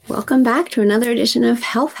Welcome back to another edition of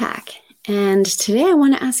Health Hack. And today I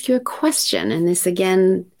want to ask you a question. And this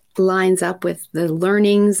again lines up with the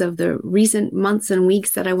learnings of the recent months and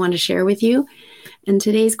weeks that I want to share with you. And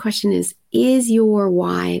today's question is your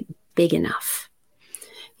why big enough?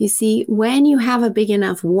 You see, when you have a big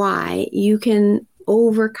enough why, you can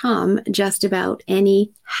overcome just about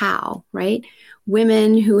any how, right?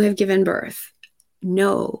 Women who have given birth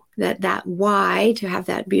know that why to have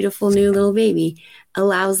that beautiful new little baby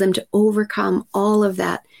allows them to overcome all of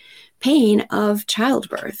that pain of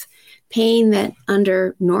childbirth. Pain that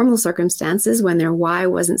under normal circumstances, when their why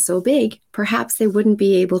wasn't so big, perhaps they wouldn't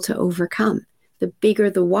be able to overcome. The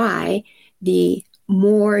bigger the why, the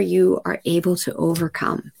more you are able to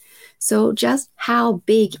overcome. So just how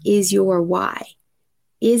big is your why?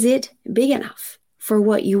 Is it big enough for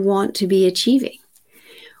what you want to be achieving?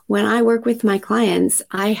 When I work with my clients,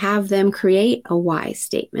 I have them create a why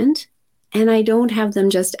statement, and I don't have them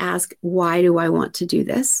just ask, why do I want to do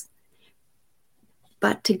this?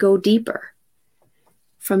 But to go deeper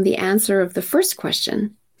from the answer of the first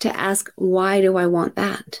question to ask, why do I want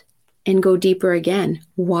that? And go deeper again.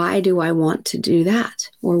 Why do I want to do that?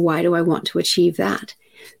 Or why do I want to achieve that?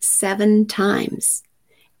 7 times.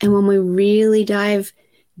 And when we really dive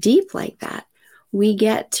deep like that, we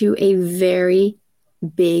get to a very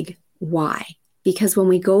big why. Because when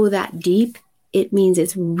we go that deep, it means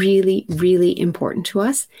it's really, really important to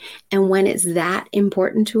us. And when it's that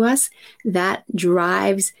important to us, that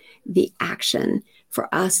drives the action for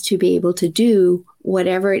us to be able to do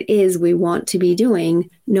whatever it is we want to be doing,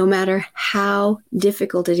 no matter how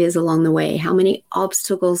difficult it is along the way, how many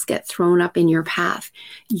obstacles get thrown up in your path.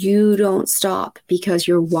 You don't stop because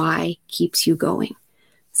your why keeps you going.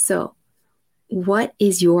 So, what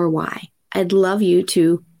is your why? I'd love you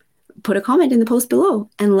to put a comment in the post below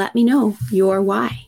and let me know your why.